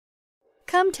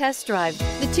Come test drive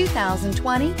the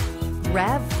 2020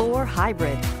 RAV4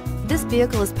 Hybrid. This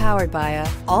vehicle is powered by a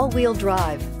all-wheel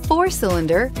drive,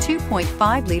 4-cylinder,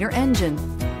 2.5-liter engine.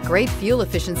 Great fuel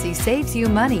efficiency saves you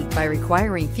money by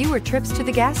requiring fewer trips to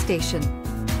the gas station.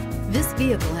 This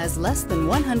vehicle has less than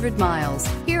 100 miles.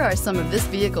 Here are some of this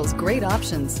vehicle's great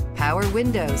options: power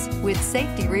windows with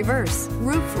safety reverse,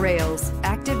 roof rails,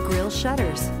 active grille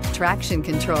shutters, traction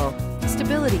control,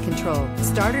 stability control,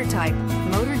 starter type,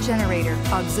 motor generator,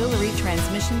 auxiliary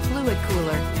transmission fluid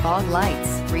cooler, fog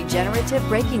lights, regenerative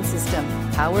braking system,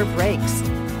 power brakes.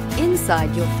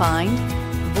 Inside you'll find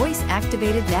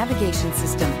voice-activated navigation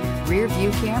system, rear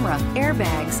view camera,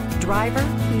 airbags, driver,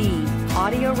 knee,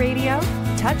 audio radio,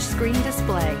 touchscreen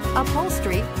display,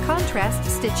 upholstery, contrast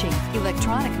stitching,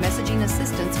 electronic messaging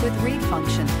assistance with read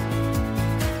function,